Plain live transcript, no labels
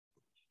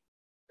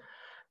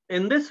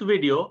In this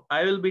video,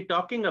 I will be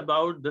talking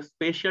about the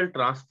spatial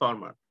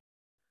transformer.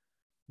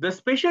 The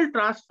spatial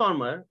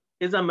transformer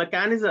is a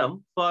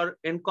mechanism for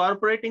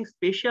incorporating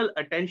spatial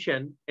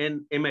attention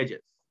in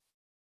images.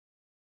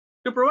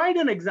 To provide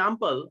an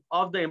example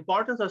of the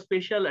importance of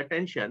spatial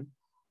attention,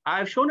 I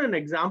have shown an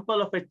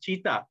example of a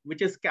cheetah,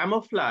 which is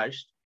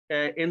camouflaged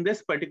in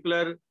this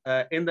particular,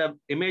 in the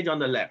image on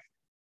the left.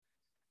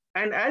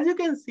 And as you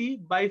can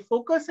see, by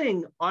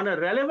focusing on a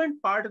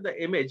relevant part of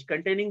the image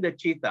containing the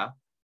cheetah,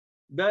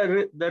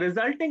 the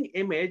resulting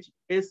image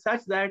is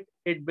such that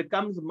it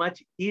becomes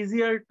much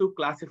easier to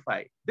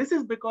classify. This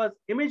is because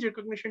image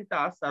recognition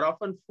tasks are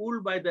often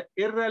fooled by the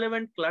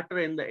irrelevant clutter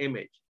in the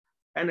image,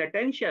 and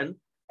attention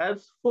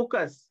helps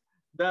focus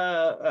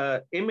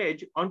the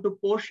image onto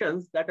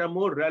portions that are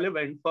more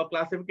relevant for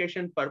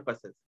classification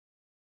purposes.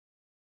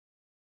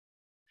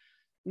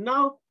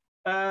 Now,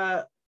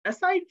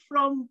 aside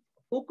from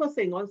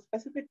focusing on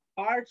specific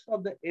parts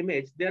of the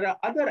image, there are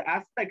other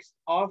aspects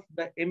of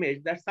the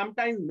image that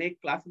sometimes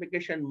make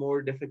classification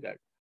more difficult.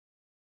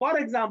 For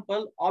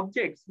example,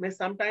 objects may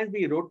sometimes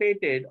be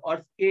rotated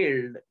or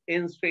scaled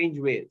in strange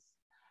ways.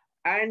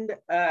 And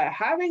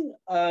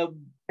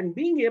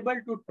being able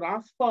to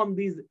transform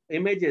these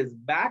images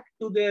back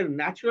to their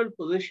natural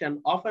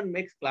position often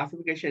makes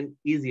classification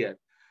easier.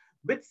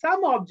 With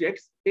some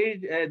objects,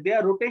 they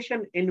are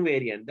rotation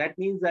invariant. That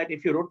means that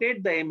if you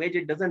rotate the image,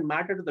 it doesn't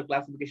matter to the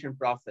classification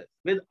process.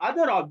 With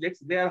other objects,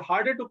 they are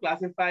harder to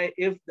classify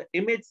if the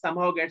image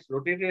somehow gets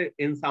rotated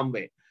in some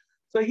way.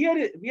 So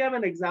here we have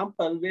an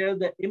example where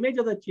the image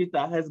of the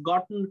cheetah has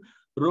gotten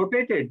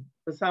rotated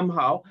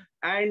somehow,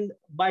 and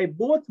by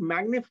both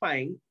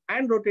magnifying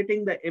and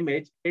rotating the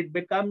image, it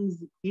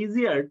becomes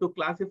easier to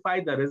classify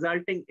the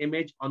resulting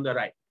image on the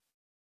right.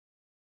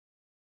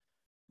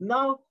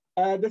 Now,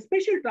 the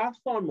spatial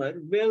transformer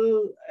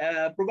will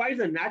provide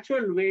a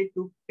natural way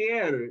to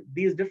pair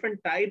these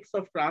different types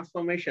of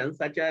transformations,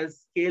 such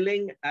as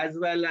scaling as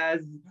well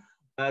as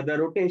the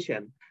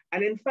rotation.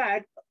 And in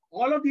fact,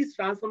 all of these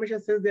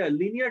transformations, since they are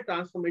linear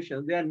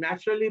transformations, they are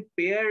naturally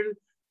paired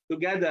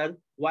together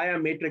via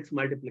matrix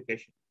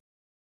multiplication.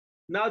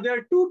 Now, there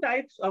are two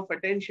types of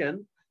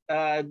attention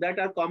that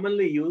are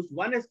commonly used.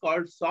 One is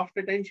called soft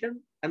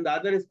attention, and the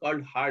other is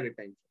called hard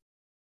attention.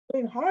 So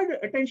in hard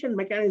attention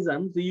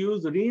mechanisms, we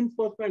use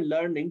reinforcement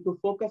learning to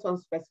focus on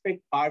specific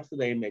parts of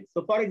the image.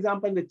 So for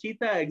example, in the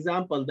cheetah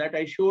example that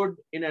I showed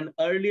in an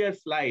earlier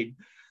slide,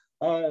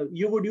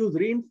 you would use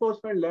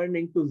reinforcement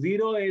learning to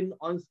zero in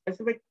on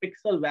specific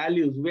pixel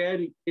values where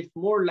it's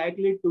more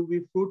likely to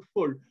be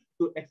fruitful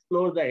to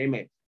explore the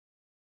image.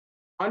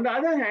 On the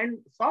other hand,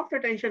 soft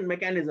attention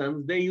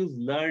mechanisms, they use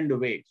learned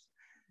weights.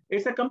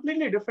 It's a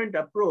completely different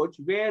approach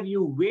where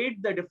you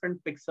weight the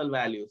different pixel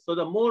values. So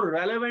the more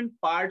relevant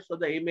parts of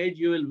the image,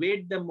 you will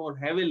weight them more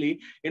heavily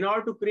in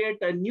order to create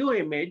a new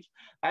image.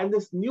 And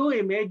this new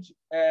image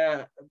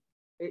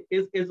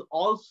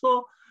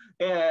also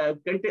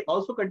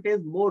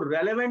contains more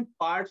relevant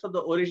parts of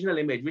the original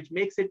image, which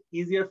makes it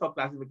easier for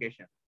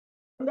classification.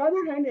 On the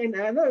other hand, in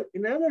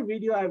another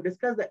video, I've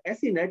discussed the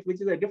SENet,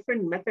 which is a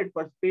different method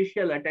for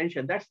spatial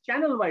attention. That's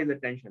channel-wise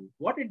attention.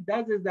 What it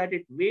does is that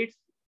it weights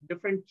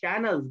different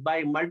channels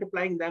by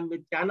multiplying them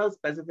with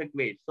channel-specific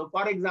weights. So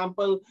for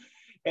example,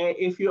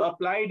 if you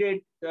applied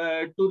it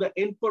to the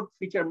input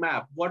feature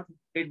map, what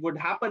it would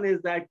happen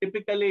is that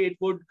typically it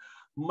would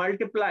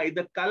multiply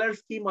the color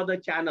scheme of the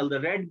channel, the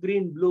red,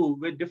 green, blue,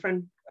 with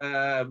different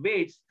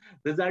weights,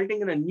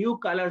 resulting in a new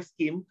color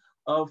scheme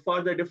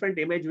for the different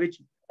image, which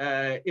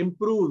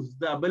improves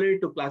the ability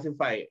to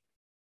classify it.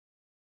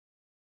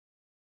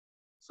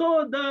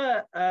 So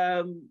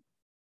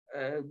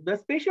the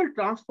spatial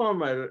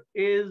transformer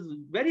is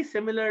very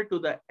similar to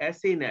the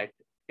SENet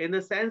in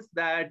the sense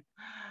that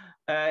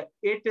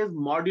it is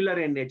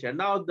modular in nature.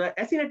 Now, the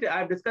SENet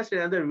I've discussed in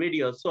another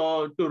video.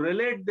 So to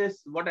relate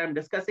this, what I'm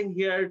discussing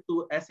here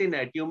to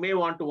SENet, you may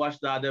want to watch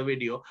the other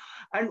video.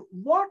 And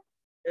what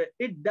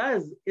it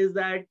does is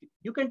that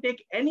you can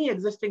take any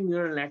existing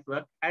neural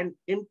network and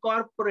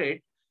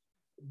incorporate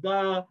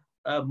the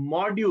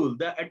module,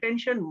 the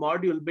attention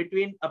module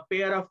between a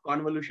pair of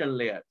convolution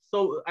layers.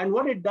 So, and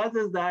what it does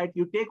is that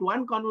you take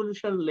one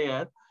convolution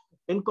layer,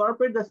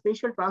 incorporate the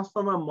spatial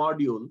transformer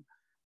module,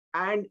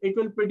 and it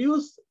will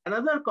produce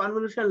another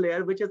convolution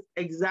layer, which is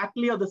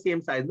exactly of the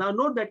same size. Now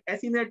note that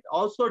SENet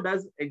also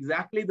does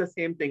exactly the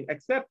same thing,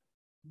 except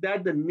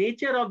that the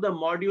nature of the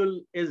module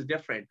is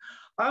different.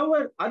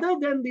 However, other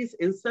than this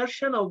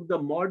insertion of the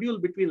module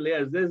between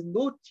layers, there's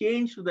no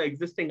change to the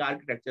existing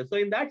architecture. So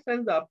in that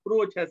sense, the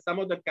approach has some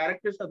of the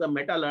characteristics of the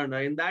meta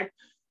learner in that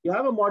you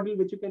have a module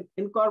which you can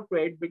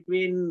incorporate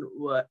between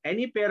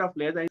any pair of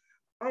layers,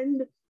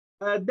 and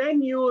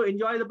then you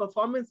enjoy the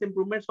performance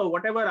improvements for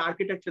whatever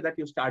architecture that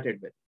you started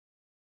with.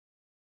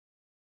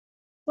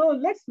 So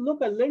let's look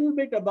a little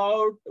bit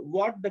about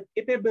what the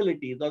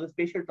capabilities of the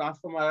spatial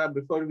transformer are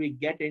before we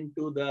get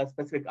into the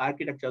specific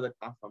architecture of the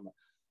transformer.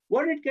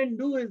 What it can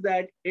do is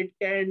that it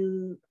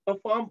can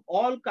perform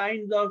all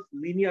kinds of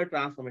linear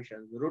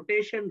transformations,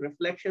 rotation,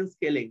 reflection,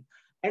 scaling.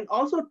 and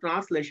also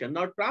translation.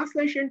 Now,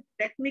 translation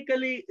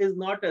technically is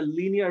not a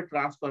linear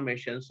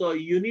transformation. So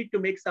you need to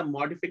make some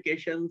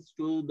modifications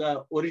to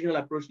the original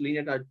approach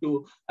linear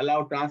to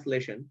allow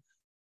translation.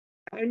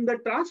 And the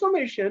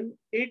transformation,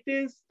 it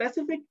is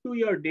specific to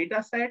your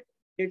data set.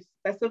 It's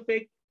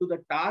specific to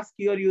the task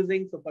you're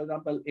using. So for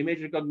example,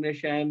 image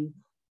recognition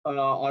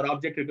or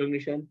object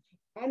recognition,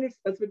 and it's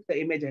specific to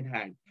the image at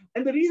hand.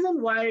 And the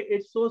reason why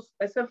it's so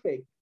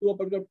specific to a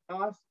particular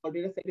task or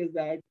data set is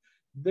that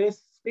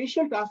this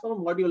spatial transformer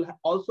module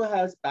also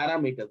has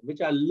parameters which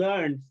are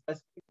learned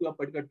specific to a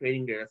particular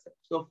training data set.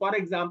 So for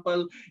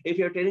example, if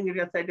your training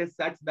data set is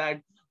such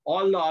that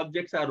all the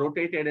objects are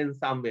rotated in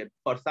some way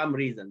for some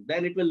reason,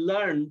 then it will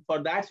learn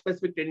for that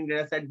specific training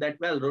data set that,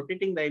 well,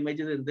 rotating the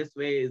images in this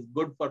way is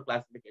good for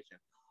classification.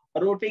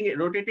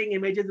 Rotating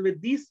images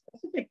with these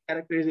specific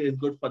characteristics is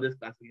good for this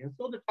classification.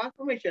 So the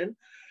transformation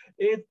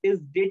is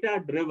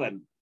data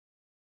driven.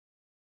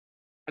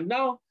 And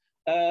now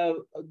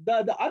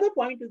the other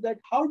point is that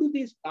how do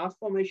these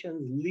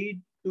transformations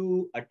lead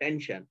to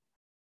attention?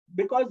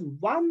 Because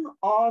one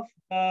of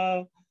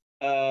the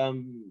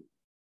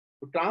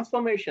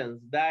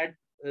transformations that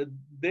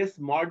this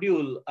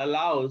module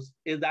allows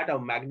is that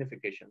of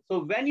magnification.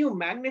 So when you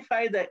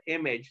magnify the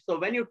image, so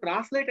when you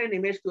translate an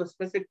image to a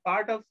specific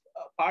part of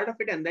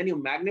it and then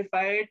you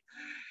magnify it,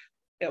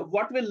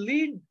 what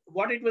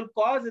it will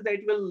cause is that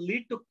it will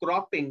lead to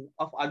cropping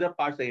of other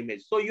parts of the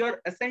image. So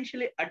you're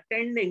essentially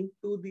attending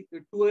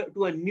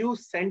to a new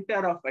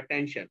center of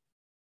attention.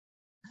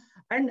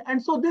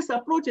 And so this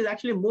approach is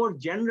actually more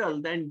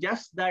general than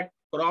just that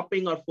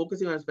cropping or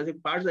focusing on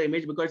specific parts of the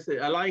image, because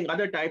it's allowing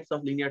other types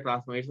of linear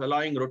transformations,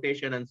 allowing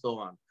rotation and so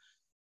on.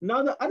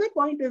 Now, the other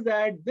point is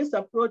that this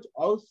approach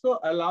also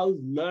allows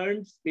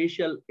learned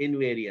spatial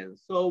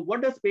invariance. So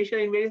what does spatial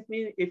invariance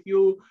mean? If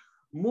you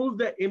move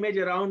the image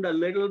around a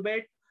little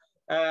bit,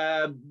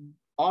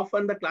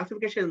 often the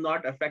classification is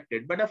not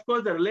affected. But of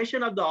course, the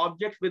relation of the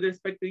objects with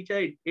respect to each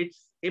other,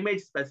 it's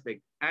image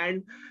specific.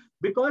 And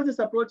because this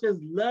approach is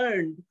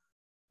learned,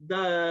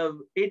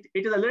 it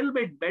is a little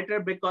bit better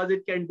because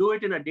it can do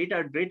it in a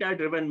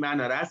data-driven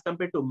manner as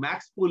compared to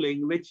max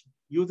pooling, which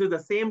uses the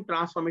same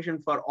transformation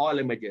for all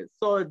images.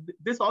 So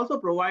this also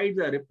provides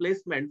a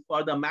replacement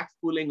for the max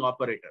pooling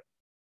operator.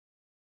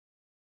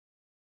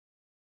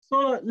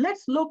 So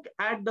let's look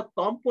at the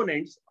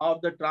components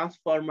of the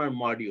transformer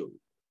module.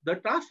 The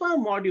transformer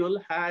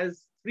module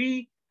has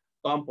three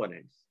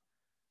components.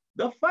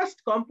 The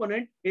first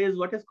component is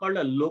what is called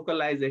a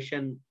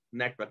localization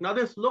network. Now,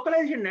 this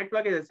localization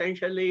network is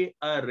essentially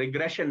a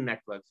regression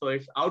network. So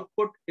its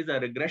output is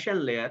a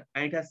regression layer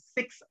and it has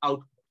 6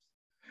 outputs.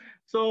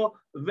 So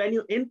when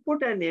you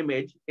input an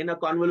image in a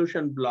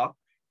convolution block,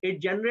 it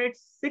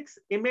generates 6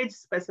 image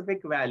specific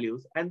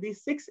values, and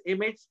these 6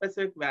 image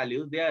specific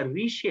values, they are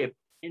reshaped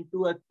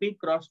into a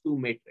 3x2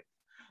 matrix.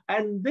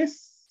 And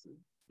this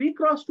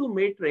 3x2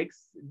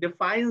 matrix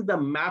defines the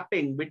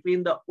mapping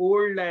between the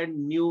old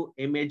and new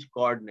image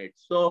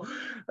coordinates. So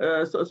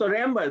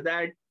remember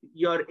that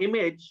your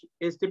image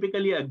is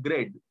typically a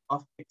grid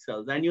of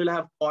pixels and you'll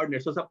have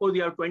coordinates. So suppose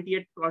you have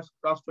 28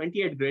 cross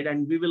 28 grid,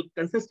 and we will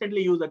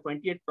consistently use a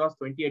 28 cross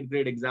 28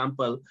 grid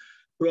example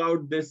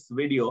throughout this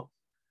video.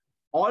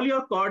 All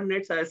your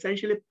coordinates are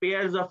essentially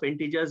pairs of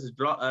integers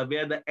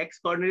where the x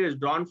coordinate is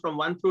drawn from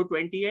 1 through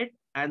 28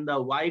 and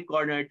the y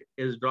coordinate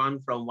is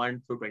drawn from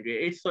 1 through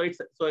 28.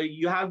 So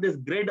you have this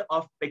grid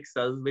of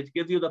pixels, which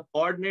gives you the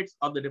coordinates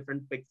of the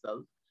different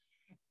pixels.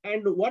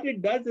 And what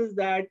it does is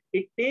that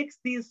it takes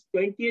these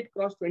 28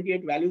 cross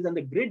 28 values and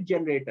the grid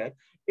generator,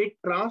 it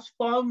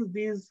transforms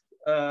these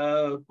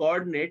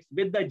coordinates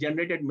with the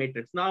generated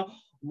matrix. Now,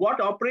 what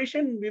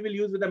operation we will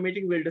use with the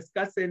matrix we'll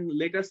discuss in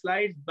later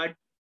slides, but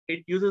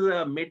it uses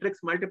a matrix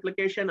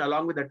multiplication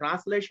along with the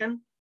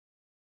translation.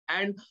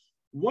 And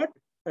what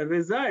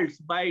results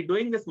by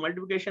doing this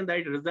multiplication, that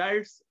it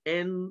results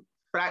in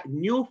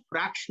new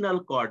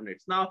fractional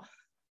coordinates. Now,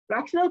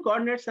 fractional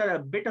coordinates are a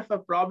bit of a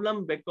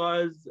problem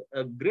because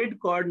grid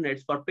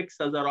coordinates for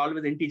pixels are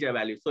always integer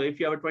values. So if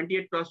you have a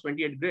 28 cross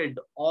 28 grid,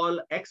 all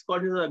x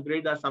coordinates of the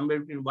grid are somewhere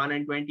between 1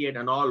 and 28,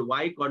 and all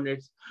y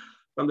coordinates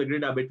from the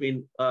grid are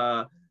between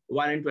 1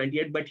 and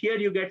 28. But here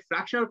you get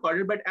fractional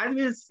coordinate. But as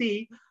we'll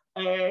see,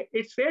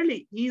 it's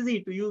fairly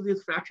easy to use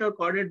this fractional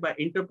coordinate by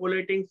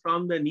interpolating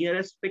from the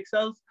nearest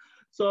pixels.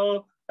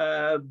 So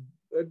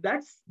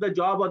that's the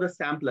job of the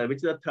sampler, which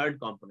is the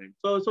third component.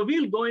 So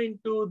we'll go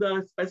into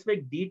the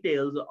specific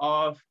details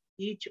of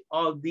each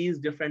of these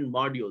different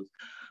modules.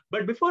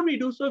 But before we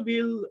do so,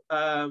 we'll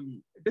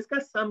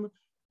discuss some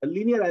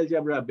linear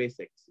algebra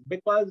basics,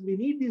 because we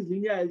need these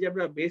linear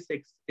algebra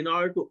basics in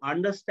order to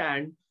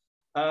understand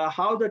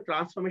how the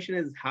transformation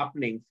is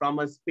happening from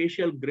a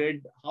spatial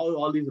grid, how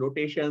all these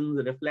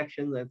rotations,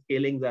 reflections, and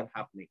scalings are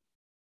happening.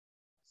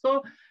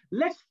 So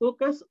let's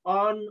focus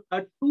on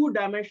a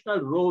 2-dimensional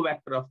row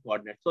vector of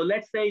coordinates. So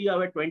let's say you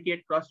have a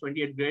 28 cross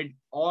 28 grid.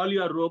 All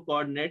your row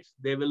coordinates,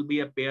 they will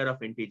be a pair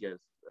of integers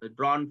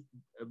drawn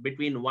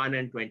between 1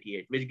 and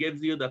 28, which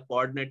gives you the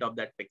coordinate of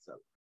that pixel.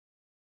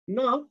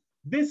 Now,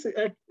 This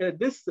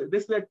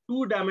is a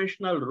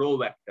two-dimensional row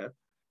vector.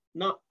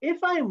 Now, if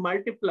I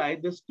multiply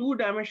this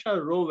two-dimensional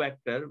row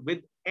vector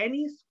with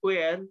any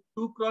square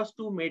 2 cross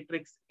 2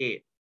 matrix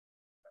A,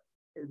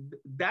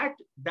 that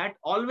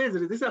always,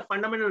 this is a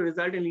fundamental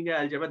result in linear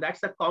algebra.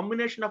 That's a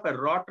combination of a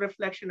Roth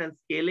reflection and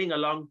scaling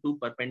along two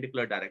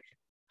perpendicular directions.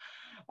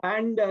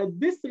 And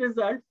this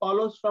result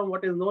follows from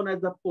what is known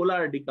as the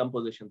polar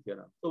decomposition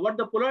theorem. So what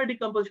the polar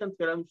decomposition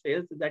theorem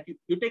says is that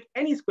you take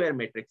any square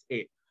matrix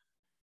A,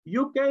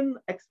 you can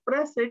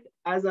express it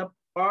as a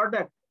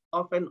product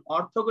of an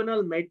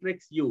orthogonal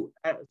matrix U.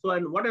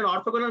 And what an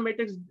orthogonal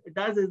matrix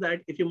does is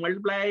that if you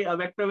multiply a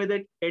vector with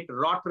it, it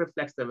Roth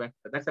reflects the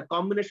vector. That's a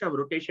combination of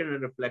rotation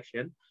and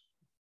reflection,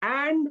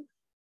 and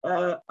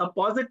a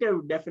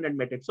positive definite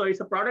matrix. So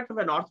it's a product of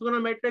an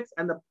orthogonal matrix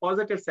and the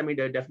positive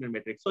semi-definite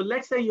matrix. So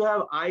let's say you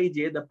have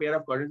Ij, the pair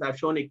of coordinates. I've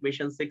shown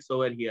equation 6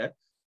 over here.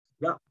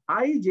 The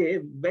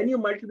Ij, when you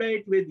multiply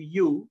it with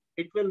U,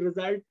 it will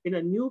result in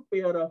a new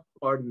pair of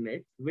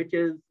coordinates, which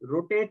is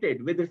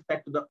rotated with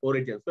respect to the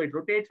origin. So it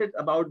rotates it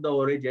about the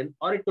origin,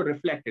 or it could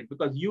reflect it,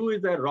 because U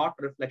is a Roth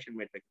reflection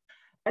matrix.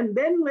 And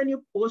then when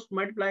you post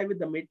multiply with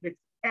the matrix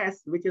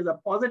S, which is a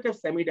positive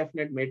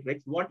semi-definite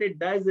matrix, what it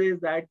does is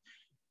that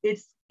it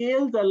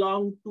scales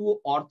along two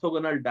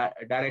orthogonal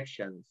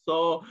directions.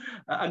 So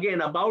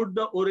again, about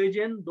the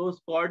origin, those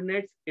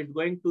coordinates is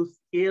going to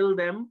scale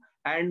them,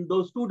 and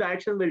those two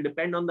directions will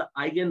depend on the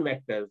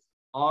eigenvectors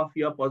of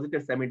your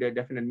positive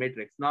semi-definite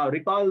matrix. Now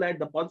recall that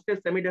the positive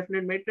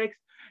semi-definite matrix,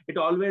 it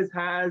always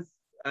has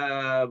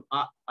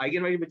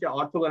eigenvalues which are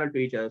orthogonal to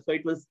each other. So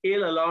it will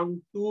scale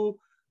along two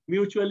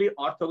mutually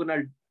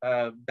orthogonal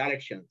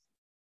directions.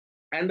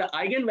 And the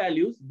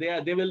eigenvalues,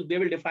 they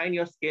will define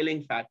your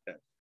scaling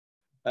factors.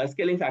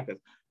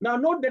 Now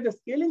note that the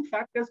scaling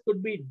factors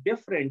could be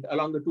different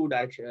along the two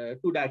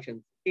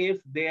directions if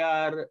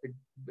the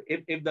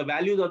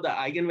values of the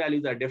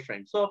eigenvalues are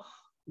different. So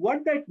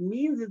what that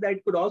means is that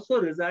it could also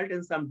result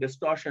in some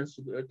distortions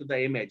to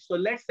the image. So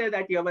let's say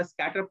that you have a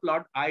scatter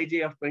plot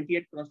Ij of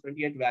 28 cross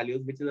 28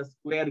 values, which is a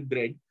square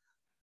grid.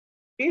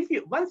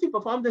 Once you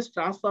perform this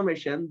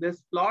transformation,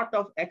 this plot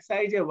of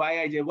Xij,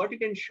 Yij, what you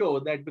can show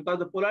that because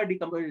the polar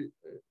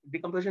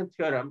decomposition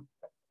theorem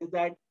is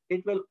that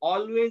it will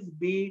always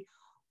be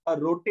a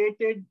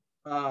rotated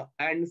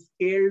and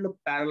scaled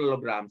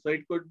parallelogram. So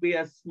it could be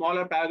a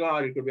smaller parallelogram,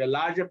 or it could be a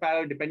larger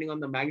parallel depending on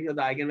the magnitude of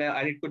the eigenvalue,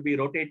 and it could be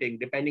rotating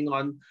depending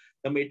on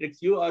the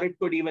matrix U, or it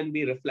could even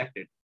be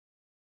reflected.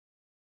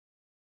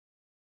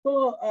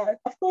 So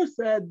of course,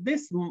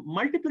 this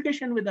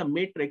multiplication with a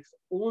matrix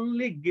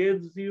only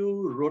gives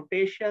you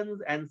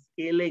rotations and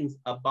scalings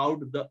about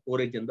the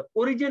origin. The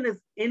origin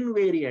is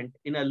invariant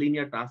in a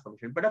linear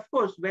transformation. But of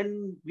course,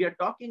 when we are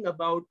talking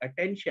about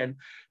attention,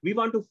 we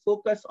want to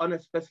focus on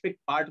a specific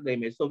part of the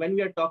image. So when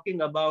we are talking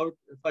about,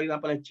 for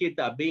example, a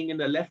cheetah being in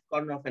the left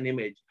corner of an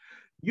image,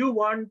 you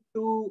want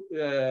to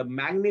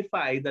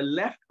magnify the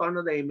left corner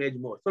of the image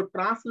more. So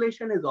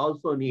translation is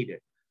also needed.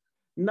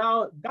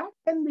 Now, that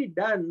can be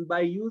done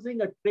by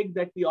using a trick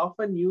that we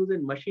often use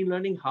in machine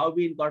learning, how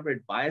we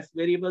incorporate bias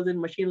variables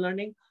in machine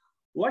learning.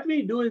 What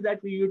we do is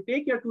that you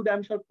take your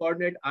two-dimensional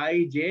coordinate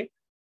Ij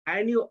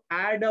and you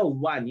add a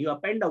 1, you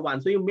append a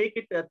 1. So you make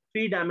it a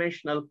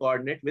three-dimensional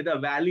coordinate with a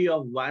value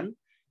of 1.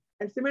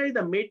 And similarly,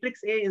 the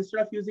matrix A, instead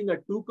of using a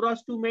 2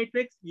 cross 2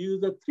 matrix, you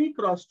use a 3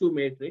 cross 2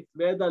 matrix,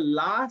 where the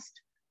last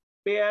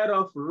pair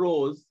of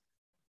rows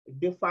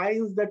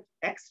defines the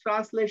X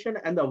translation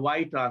and the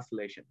Y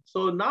translation.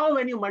 So now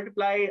when you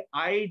multiply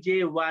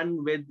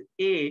Ij1 with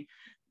A,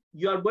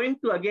 you are going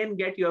to again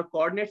get your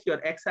coordinates, your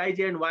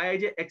Xij and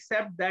Yij,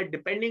 except that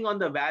depending on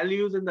the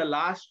values in the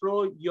last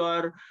row,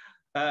 your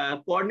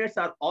coordinates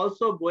are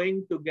also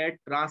going to get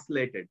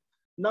translated.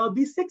 Now,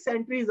 these 6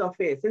 entries of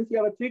A, since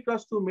you have a 3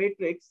 cross 2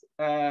 matrix,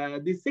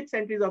 these 6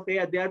 entries of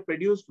A, they are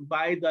produced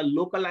by the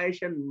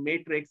localization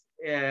matrix,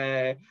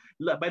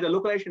 by the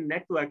localization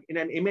network in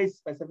an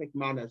image-specific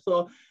manner.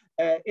 So,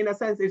 in a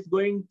sense, it's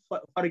going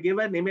for a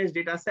given image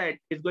data set,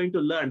 it's going to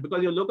learn,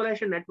 because your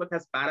localization network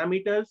has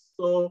parameters.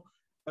 So,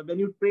 when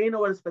you train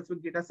over a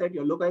specific data set,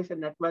 your localization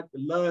network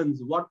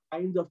learns what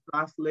kinds of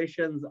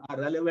translations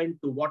are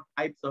relevant to what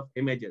types of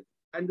images.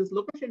 And this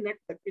location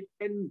network, it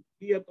can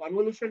be a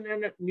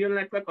convolutional neural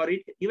network, or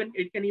it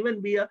can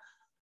even be a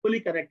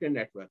fully connected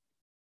network.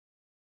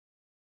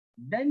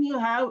 Then you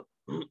have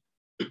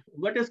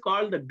what is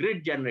called the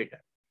grid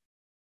generator.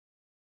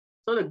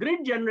 So the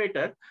grid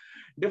generator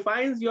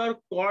defines your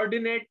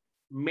coordinate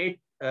mapping.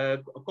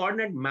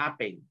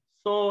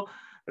 So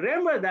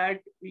remember that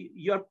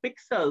your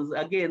pixels,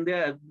 again,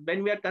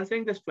 when we are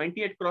considering this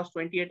 28 cross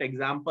 28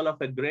 example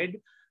of a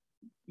grid,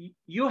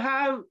 you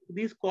have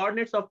these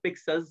coordinates of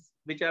pixels,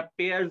 which are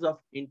pairs of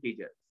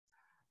integers.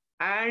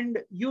 And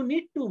you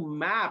need to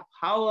map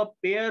how a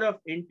pair of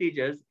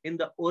integers in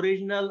the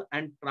original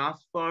and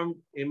transformed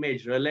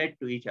image relate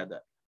to each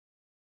other.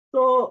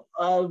 So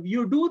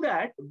you do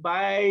that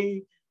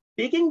by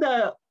taking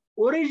the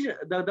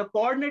the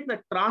coordinate in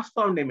the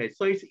transformed image.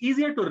 So it's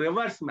easier to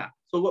reverse map.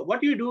 So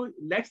what you do,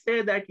 let's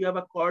say that you have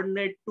a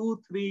coordinate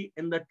 2, 3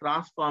 in the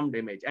transformed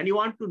image, and you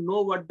want to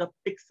know what the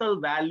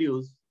pixel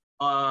values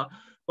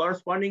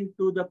corresponding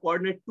to the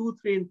coordinate 2,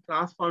 3 in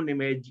transformed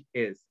image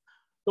is.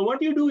 So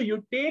what you do,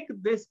 you take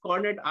this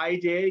coordinate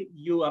ij,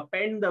 you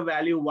append the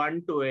value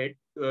 1 to it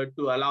to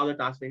allow the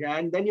transformation,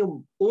 and then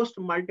you post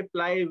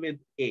multiply with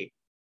a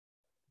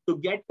to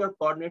get your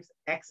coordinates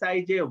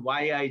xij,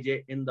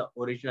 yij in the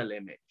original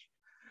image.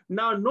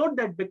 Now note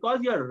that because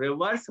you're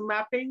reverse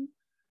mapping,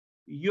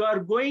 you are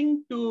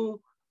going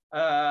to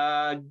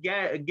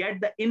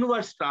get the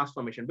inverse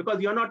transformation,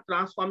 because you're not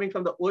transforming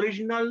from the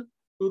original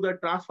to the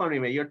transformed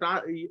image.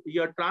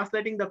 You're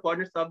translating the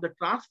coordinates of the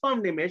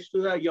transformed image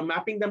to the, you're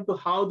mapping them to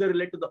how they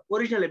relate to the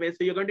original image.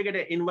 So you're going to get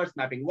an inverse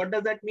mapping. What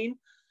does that mean?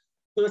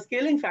 So the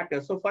scaling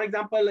factor. So for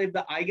example, if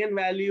the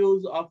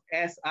eigenvalues of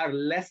S are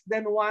less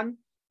than 1,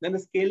 then the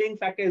scaling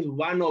factor is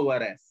 1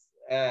 over S.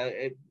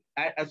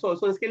 So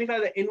the scaling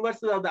factor is the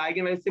inverse of the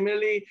eigenvalue.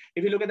 Similarly,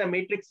 if you look at the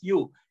matrix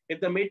U,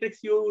 if the matrix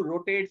U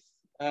rotates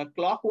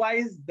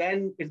clockwise,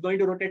 then it's going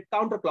to rotate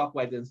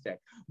counterclockwise instead.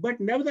 But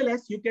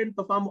nevertheless, you can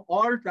perform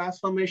all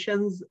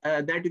transformations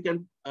that you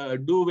can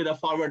do with a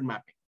forward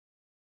mapping.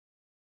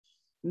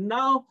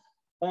 Now,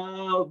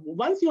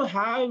 once you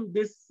have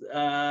this,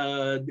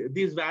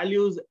 these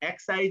values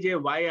xij,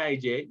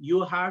 yij,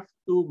 you have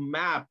to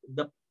map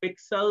the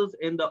pixels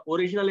in the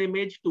original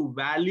image to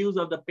values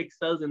of the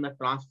pixels in the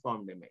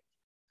transformed image.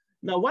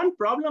 Now, one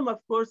problem, of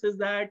course, is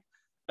that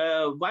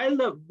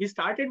while we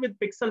started with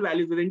pixel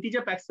values, with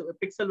integer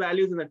pixel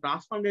values in the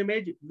transformed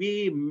image,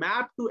 we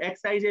map to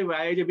xij,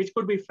 yij, which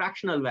could be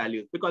fractional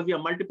values, because we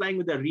are multiplying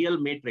with a real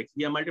matrix.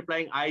 We are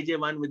multiplying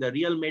ij1 with a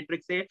real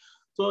matrix A.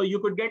 So you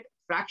could get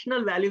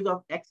fractional values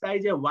of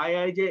xij,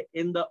 yij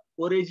in the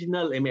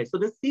original image. So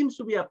this seems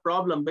to be a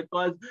problem,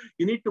 because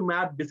you need to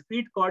map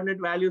discrete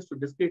coordinate values to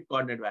discrete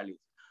coordinate values.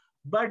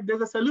 But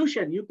there's a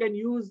solution. You can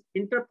use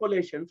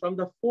interpolation from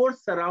the 4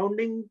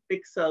 surrounding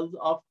pixels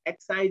of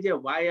xij,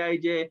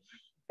 yij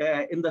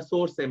in the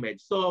source image.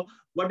 So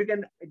what you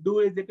can do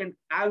is you can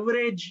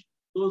average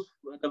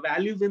the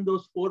values in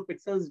those 4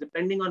 pixels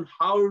depending on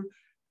how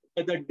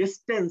the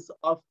distance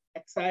of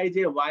xij,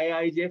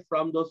 yij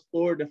from those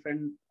 4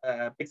 different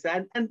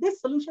pixels. And this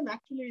solution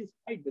actually is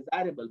quite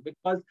desirable,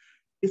 because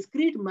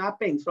discrete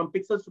mappings from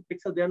pixels to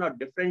pixels, they are not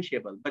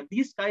differentiable. But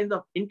these kinds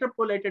of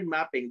interpolated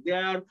mappings, they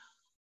are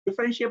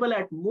differentiable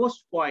at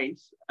most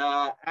points,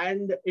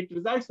 and it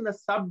results in a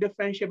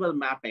sub-differentiable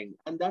mapping,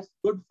 and that's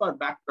good for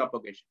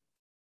backpropagation.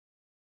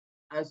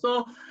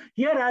 So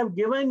here I've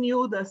given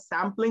you the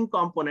sampling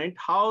component,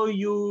 how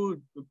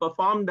you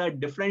perform the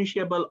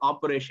differentiable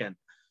operation.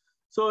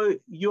 So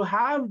you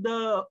have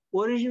the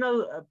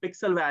original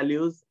pixel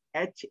values,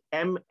 H,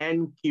 M,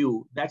 and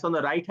Q. That's on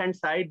the right-hand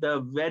side,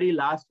 the very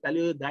last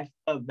value, that's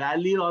the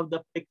value of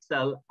the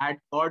pixel at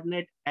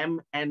coordinate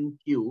M and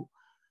Q.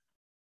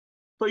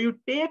 So you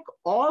take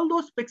all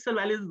those pixel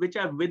values which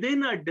are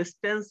within a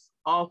distance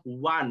of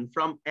 1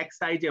 from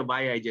xij,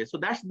 yij. So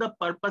that's the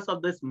purpose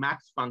of this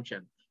max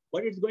function.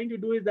 What it's going to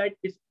do is that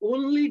it's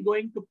only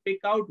going to pick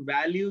out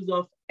values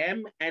of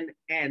M and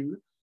N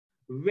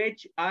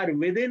which are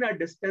within a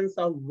distance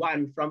of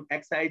 1 from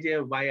xij,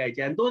 yij.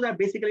 And those are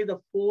basically the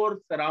 4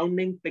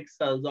 surrounding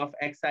pixels of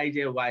xij,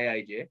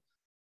 yij.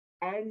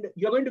 And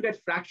you're going to get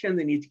fractions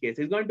in each case.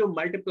 It's going to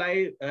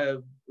multiply.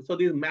 So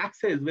these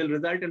maxes will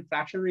result in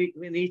fractions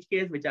in each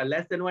case, which are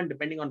less than 1,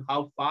 depending on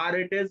how far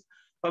it is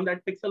from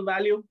that pixel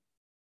value.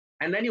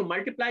 And then you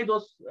multiply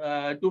those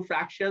 2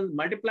 fractions,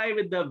 multiply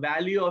with the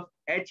value of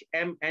H,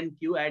 M, and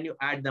Q, and you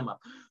add them up.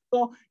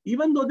 So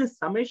even though this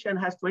summation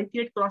has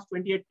 28 cross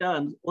 28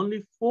 terms,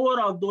 only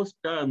 4 of those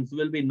terms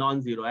will be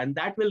non-zero. And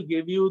that will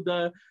give you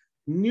the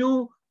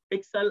new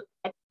pixel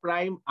X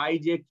prime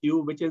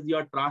ijq, which is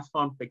your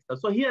transformed pixel.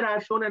 So here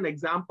I've shown an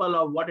example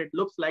of what it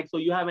looks like. So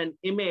you have an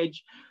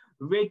image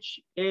which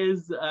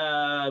is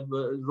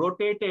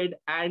rotated,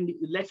 and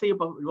let's say you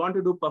want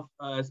to do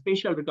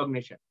spatial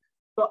recognition.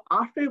 So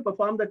after you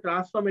perform the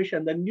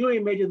transformation, the new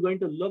image is going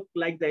to look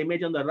like the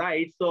image on the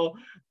right. So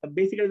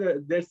basically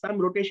there's some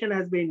rotation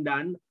has been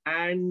done,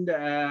 and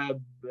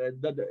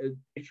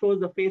it shows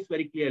the face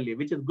very clearly,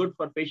 which is good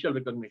for facial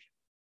recognition.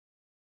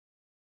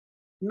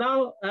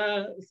 Now,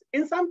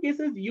 in some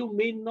cases, you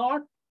may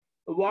not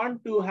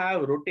want to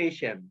have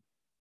rotation.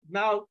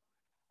 Now,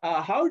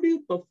 how do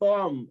you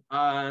perform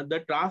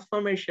the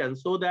transformation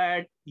so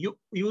that you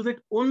use it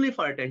only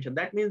for attention?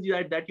 That means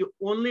that you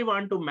only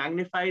want to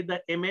magnify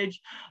the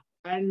image.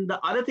 And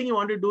the other thing you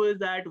want to do is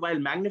that while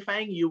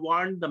magnifying, you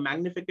want the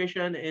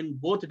magnification in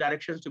both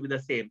directions to be the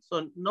same.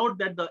 So note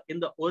that in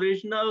the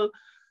original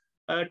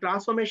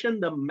transformation,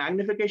 the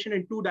magnification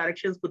in 2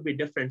 directions could be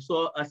different.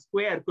 So a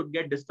square could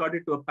get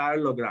distorted to a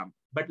parallelogram.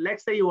 But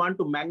let's say you want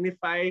to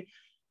magnify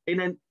in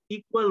an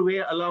equal way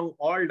along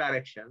all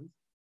directions.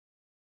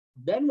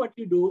 Then what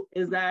you do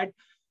is that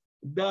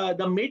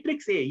the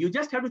matrix A, you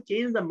just have to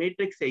change the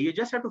matrix A. You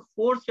just have to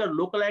force your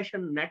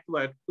localization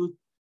network to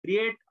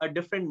create a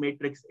different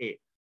matrix A.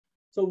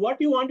 So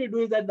what you want to do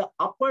is that the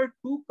upper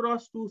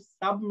 2x2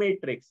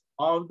 submatrix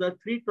of the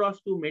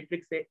 3x2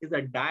 matrix is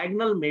a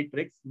diagonal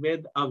matrix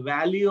with a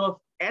value of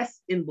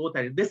S in both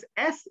ends. This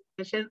S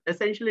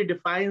essentially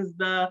defines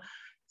the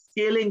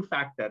scaling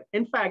factor.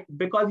 In fact,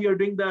 because you're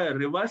doing the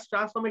reverse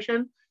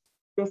transformation,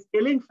 the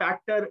scaling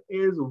factor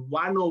is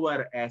 1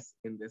 over S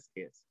in this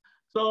case.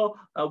 So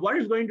what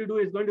it's going to do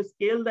is going to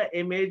scale the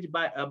image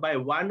by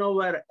 1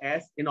 over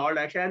S in all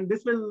directions. And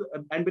this will,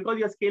 and because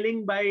you're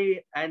scaling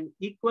by an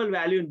equal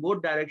value in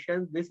both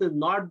directions, this is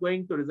not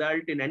going to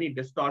result in any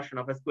distortion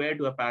of a square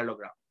to a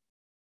parallelogram.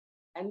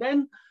 And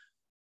then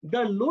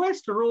the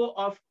lowest row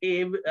of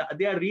A,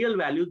 they are real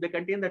values. They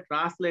contain the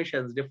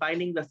translations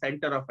defining the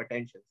center of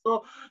attention.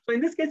 So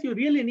in this case, you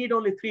really need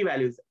only 3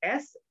 values,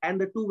 S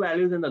and the 2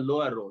 values in the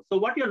lower row. So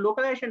what your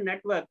localization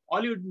network,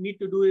 all you need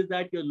to do is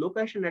that your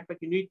localization network,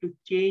 you need to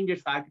change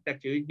its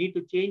architecture. You need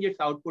to change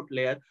its output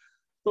layer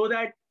so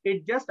that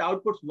it just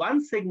outputs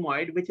one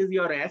sigmoid, which is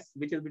your S,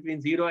 which is between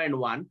 0 and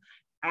 1,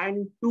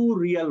 and 2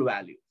 real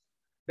values.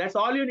 That's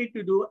all you need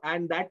to do.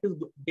 And that is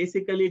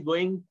basically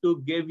going to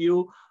give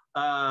you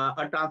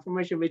a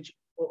transformation which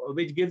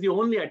gives you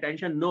only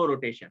attention, no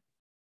rotation.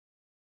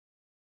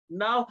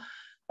 Now,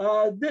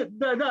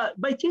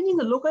 by changing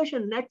the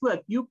localization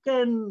network, you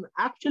can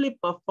actually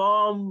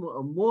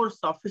perform more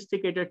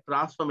sophisticated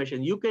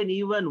transformation. You can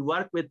even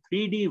work with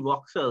 3D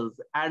voxels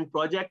and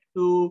project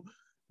to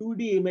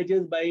 2D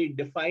images by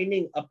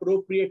defining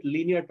appropriate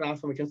linear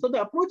transformation. So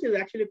the approach is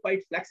actually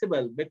quite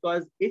flexible,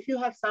 because if you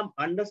have some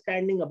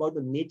understanding about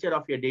the nature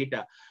of your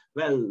data,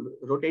 well,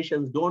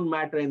 rotations don't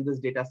matter in this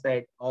data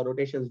set, or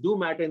rotations do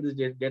matter in this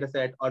data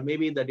set, or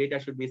maybe the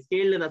data should be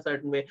scaled in a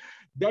certain way,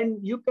 then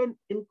you can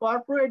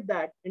incorporate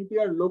that into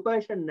your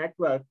localization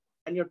network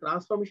and your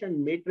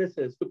transformation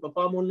matrices to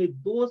perform only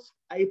those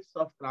types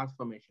of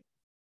transformation.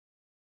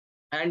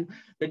 And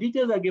the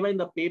details are given in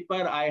the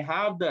paper. I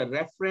have the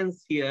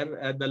reference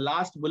here. The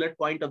last bullet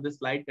point of this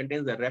slide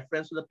contains a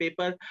reference to the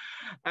paper.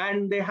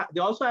 And they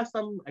also have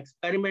some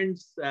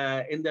experiments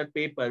in their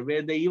paper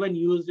where they even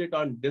used it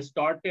on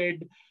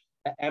distorted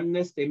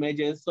MNIST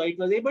images. So it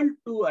was able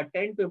to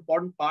attend to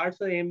important parts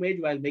of the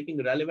image while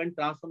making relevant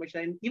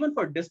transformation. And even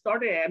for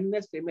distorted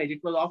MNIST image,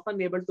 it was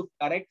often able to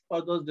correct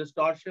for those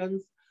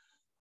distortions.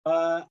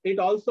 It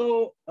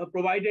also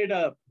provided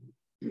a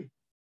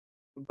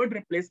good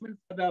replacement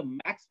for the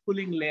max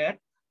pooling layer,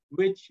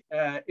 which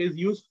is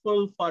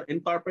useful for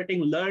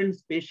incorporating learned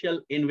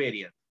spatial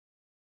invariance.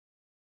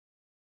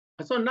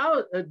 So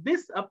now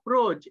this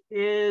approach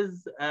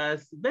is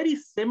very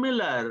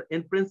similar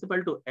in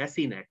principle to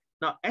SENet.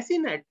 Now,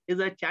 SENet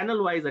is a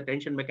channel-wise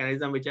attention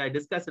mechanism, which I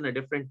discussed in a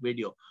different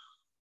video.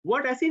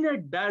 What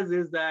SENet does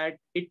is that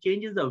it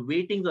changes the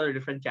weightings of the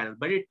different channels,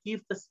 but it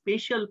keeps the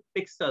spatial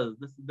pixels,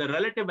 the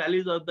relative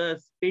values of the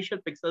spatial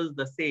pixels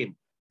the same.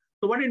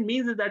 So what it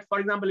means is that, for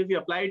example, if you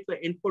apply it to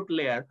the input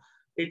layer,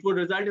 it would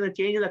result in a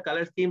change in the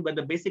color scheme, but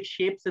the basic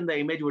shapes in the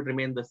image would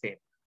remain the same.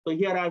 So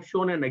here I've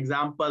shown an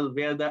example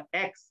where the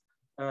X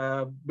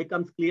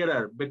becomes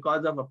clearer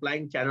because of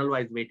applying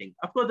channel-wise weighting.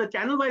 Of course, the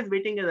channel-wise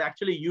weighting is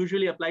actually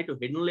usually applied to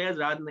hidden layers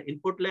rather than the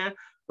input layer,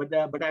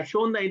 but I've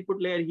shown the input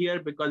layer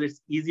here because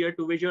it's easier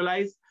to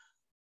visualize.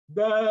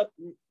 The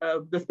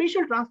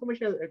spatial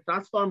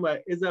transformer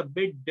is a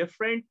bit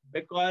different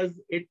because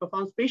it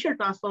performs spatial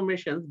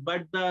transformations,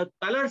 but the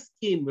color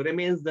scheme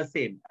remains the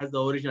same as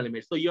the original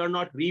image. So you're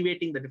not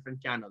reweighting the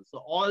different channels. So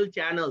all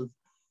channels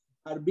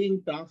are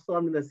being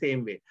transformed in the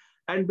same way.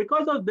 And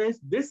because of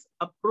this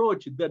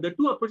approach, the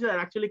two approaches are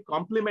actually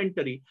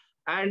complementary,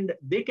 and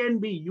they can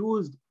be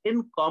used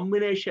in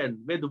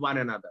combination with one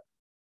another.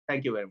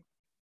 Thank you very much.